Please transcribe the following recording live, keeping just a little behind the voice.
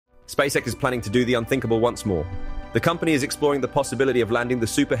SpaceX is planning to do the unthinkable once more. The company is exploring the possibility of landing the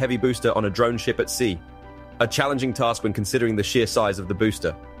Super Heavy booster on a drone ship at sea, a challenging task when considering the sheer size of the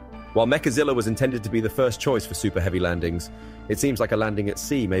booster. While Mechazilla was intended to be the first choice for Super Heavy landings, it seems like a landing at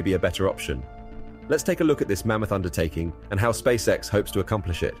sea may be a better option. Let's take a look at this mammoth undertaking and how SpaceX hopes to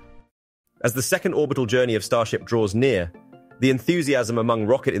accomplish it. As the second orbital journey of Starship draws near, the enthusiasm among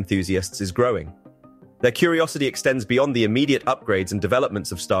rocket enthusiasts is growing. Their curiosity extends beyond the immediate upgrades and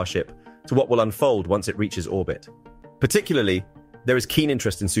developments of Starship to what will unfold once it reaches orbit. Particularly, there is keen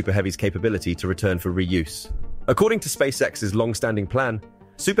interest in Super Heavy's capability to return for reuse. According to SpaceX's long-standing plan,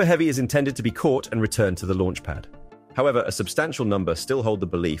 Super Heavy is intended to be caught and returned to the launch pad. However, a substantial number still hold the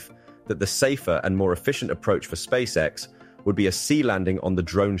belief that the safer and more efficient approach for SpaceX would be a sea landing on the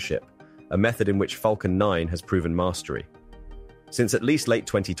Droneship, a method in which Falcon 9 has proven mastery. Since at least late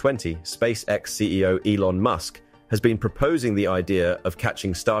 2020, SpaceX CEO Elon Musk has been proposing the idea of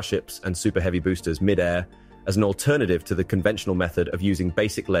catching Starships and Super Heavy boosters mid-air as an alternative to the conventional method of using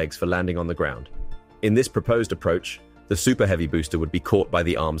basic legs for landing on the ground. In this proposed approach, the Super Heavy booster would be caught by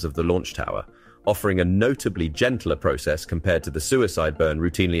the arms of the launch tower, offering a notably gentler process compared to the suicide burn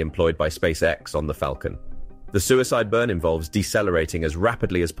routinely employed by SpaceX on the Falcon. The suicide burn involves decelerating as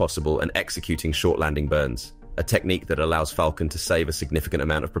rapidly as possible and executing short landing burns, a technique that allows Falcon to save a significant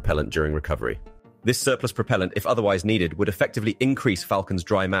amount of propellant during recovery. This surplus propellant, if otherwise needed, would effectively increase Falcon's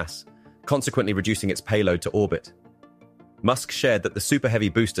dry mass, consequently reducing its payload to orbit. Musk shared that the Super Heavy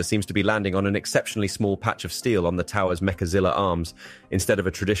booster seems to be landing on an exceptionally small patch of steel on the tower's Mechazilla arms instead of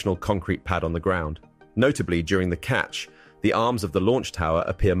a traditional concrete pad on the ground. Notably, during the catch, the arms of the launch tower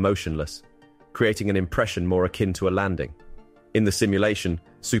appear motionless, creating an impression more akin to a landing. In the simulation,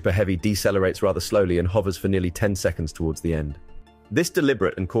 Super Heavy decelerates rather slowly and hovers for nearly 10 seconds towards the end. This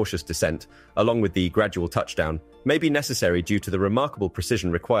deliberate and cautious descent, along with the gradual touchdown, may be necessary due to the remarkable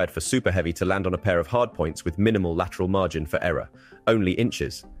precision required for Super Heavy to land on a pair of hardpoints with minimal lateral margin for error, only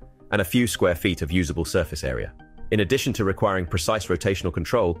inches, and a few square feet of usable surface area. In addition to requiring precise rotational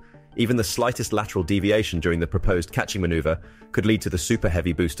control, even the slightest lateral deviation during the proposed catching maneuver could lead to the Super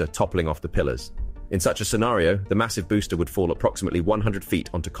Heavy booster toppling off the pillars. In such a scenario, the massive booster would fall approximately 100 feet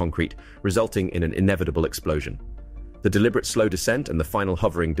onto concrete, resulting in an inevitable explosion. The deliberate slow descent and the final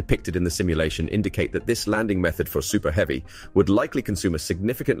hovering depicted in the simulation indicate that this landing method for Super Heavy would likely consume a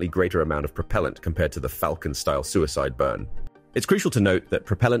significantly greater amount of propellant compared to the Falcon-style suicide burn. It's crucial to note that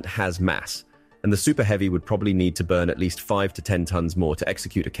propellant has mass, and the Super Heavy would probably need to burn at least 5 to 10 tons more to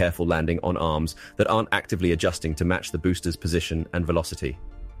execute a careful landing on arms that aren't actively adjusting to match the booster's position and velocity.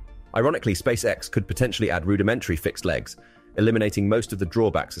 Ironically, SpaceX could potentially add rudimentary fixed legs, eliminating most of the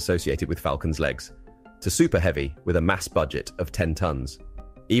drawbacks associated with Falcon's legs, to Super Heavy with a mass budget of 10 tons.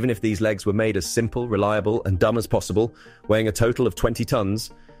 Even if these legs were made as simple, reliable, and dumb as possible, weighing a total of 20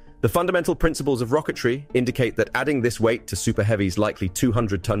 tons, the fundamental principles of rocketry indicate that adding this weight to Super Heavy's likely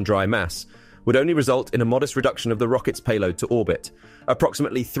 200-ton dry mass would only result in a modest reduction of the rocket's payload to orbit,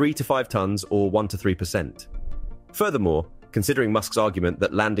 approximately 3 to 5 tons or 1 to 3%. Furthermore, considering Musk's argument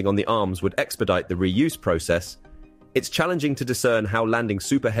that landing on the arms would expedite the reuse process, it's challenging to discern how landing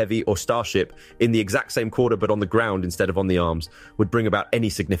Super Heavy or Starship in the exact same quarter but on the ground instead of on the arms would bring about any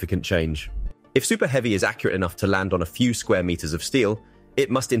significant change. If Super Heavy is accurate enough to land on a few square meters of steel, it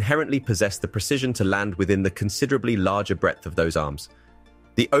must inherently possess the precision to land within the considerably larger breadth of those arms.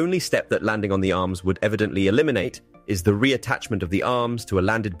 The only step that landing on the arms would evidently eliminate is the reattachment of the arms to a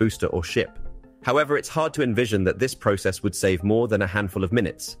landed booster or ship. However, it's hard to envision that this process would save more than a handful of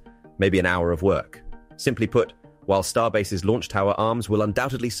minutes, maybe an hour of work. Simply put, while Starbase's launch tower arms will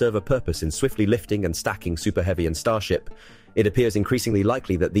undoubtedly serve a purpose in swiftly lifting and stacking Super Heavy and Starship, it appears increasingly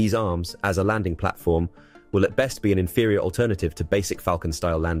likely that these arms, as a landing platform, will at best be an inferior alternative to basic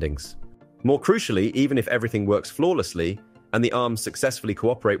Falcon-style landings. More crucially, even if everything works flawlessly, and the arms successfully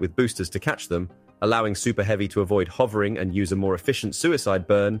cooperate with boosters to catch them, allowing Super Heavy to avoid hovering and use a more efficient suicide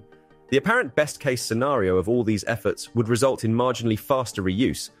burn, the apparent best-case scenario of all these efforts would result in marginally faster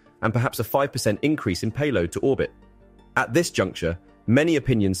reuse, and perhaps a 5% increase in payload to orbit. At this juncture, many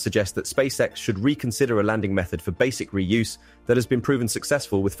opinions suggest that SpaceX should reconsider a landing method for basic reuse that has been proven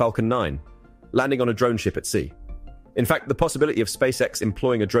successful with Falcon 9, landing on a drone ship at sea. In fact, the possibility of SpaceX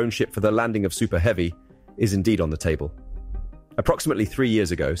employing a drone ship for the landing of Super Heavy is indeed on the table. Approximately 3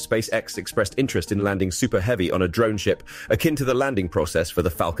 years ago, SpaceX expressed interest in landing Super Heavy on a drone ship akin to the landing process for the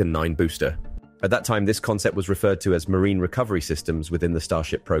Falcon 9 booster. At that time, this concept was referred to as marine recovery systems within the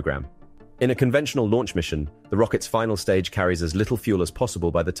Starship program. In a conventional launch mission, the rocket's final stage carries as little fuel as possible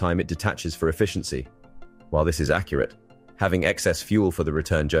by the time it detaches for efficiency. While this is accurate, Having excess fuel for the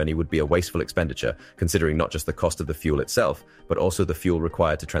return journey would be a wasteful expenditure, considering not just the cost of the fuel itself, but also the fuel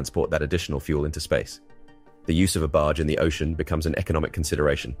required to transport that additional fuel into space. The use of a barge in the ocean becomes an economic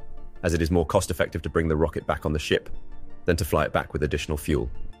consideration, as it is more cost-effective to bring the rocket back on the ship than to fly it back with additional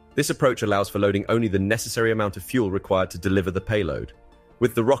fuel. This approach allows for loading only the necessary amount of fuel required to deliver the payload,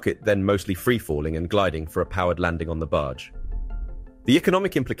 with the rocket then mostly free-falling and gliding for a powered landing on the barge. The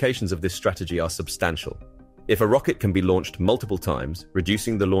economic implications of this strategy are substantial. If a rocket can be launched multiple times,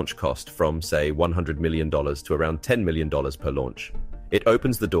 reducing the launch cost from, say, $100 million to around $10 million per launch, it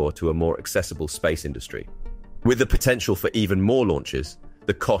opens the door to a more accessible space industry. With the potential for even more launches,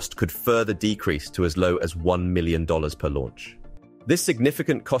 the cost could further decrease to as low as $1 million per launch. This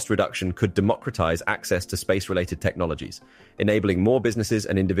significant cost reduction could democratize access to space-related technologies, enabling more businesses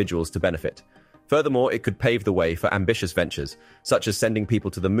and individuals to benefit. Furthermore, it could pave the way for ambitious ventures, such as sending people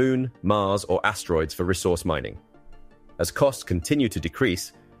to the Moon, Mars, or asteroids for resource mining. As costs continue to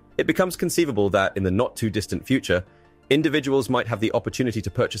decrease, it becomes conceivable that, in the not-too-distant future, individuals might have the opportunity to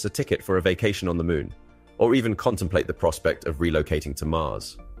purchase a ticket for a vacation on the Moon, or even contemplate the prospect of relocating to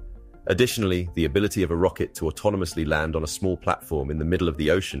Mars. Additionally, the ability of a rocket to autonomously land on a small platform in the middle of the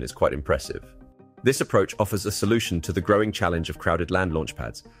ocean is quite impressive. This approach offers a solution to the growing challenge of crowded land launch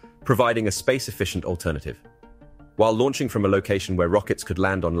pads, providing a space-efficient alternative. While launching from a location where rockets could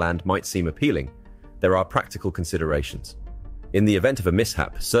land on land might seem appealing, there are practical considerations. In the event of a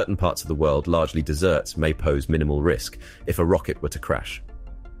mishap, certain parts of the world, largely deserts, may pose minimal risk if a rocket were to crash.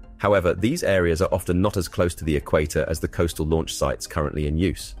 However, these areas are often not as close to the equator as the coastal launch sites currently in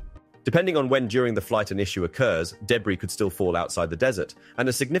use. Depending on when during the flight an issue occurs, debris could still fall outside the desert, and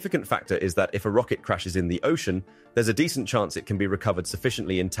a significant factor is that if a rocket crashes in the ocean, there's a decent chance it can be recovered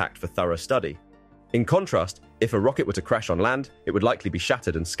sufficiently intact for thorough study. In contrast, if a rocket were to crash on land, it would likely be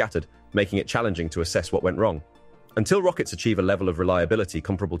shattered and scattered, making it challenging to assess what went wrong. Until rockets achieve a level of reliability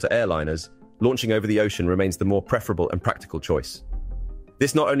comparable to airliners, launching over the ocean remains the more preferable and practical choice.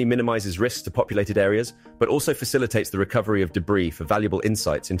 This not only minimizes risks to populated areas, but also facilitates the recovery of debris for valuable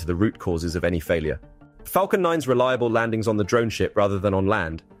insights into the root causes of any failure. Falcon 9's reliable landings on the Droneship rather than on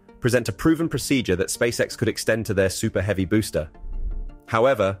land present a proven procedure that SpaceX could extend to their Super Heavy booster.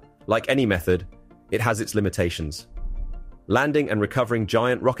 However, like any method, it has its limitations. Landing and recovering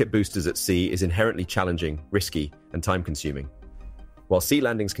giant rocket boosters at sea is inherently challenging, risky, and time-consuming. While sea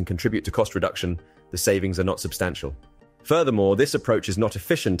landings can contribute to cost reduction, the savings are not substantial. Furthermore, this approach is not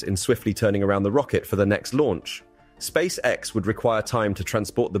efficient in swiftly turning around the rocket for the next launch. SpaceX would require time to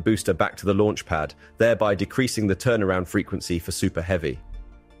transport the booster back to the launch pad, thereby decreasing the turnaround frequency for Super Heavy.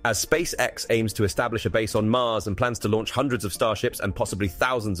 As SpaceX aims to establish a base on Mars and plans to launch hundreds of starships and possibly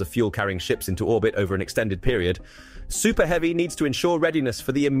thousands of fuel-carrying ships into orbit over an extended period, Super Heavy needs to ensure readiness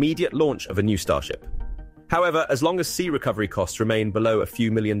for the immediate launch of a new starship. However, as long as sea recovery costs remain below a few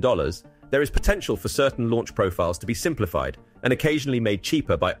 $1 million, there is potential for certain launch profiles to be simplified and occasionally made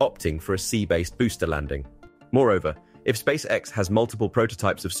cheaper by opting for a sea-based booster landing. Moreover, if SpaceX has multiple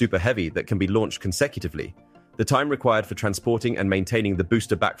prototypes of Super Heavy that can be launched consecutively, the time required for transporting and maintaining the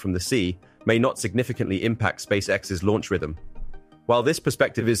booster back from the sea may not significantly impact SpaceX's launch rhythm. While this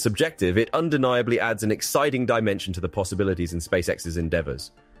perspective is subjective, it undeniably adds an exciting dimension to the possibilities in SpaceX's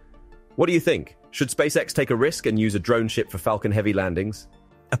endeavors. What do you think? Should SpaceX take a risk and use a drone ship for Falcon Heavy landings?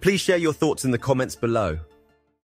 Please share your thoughts in the comments below.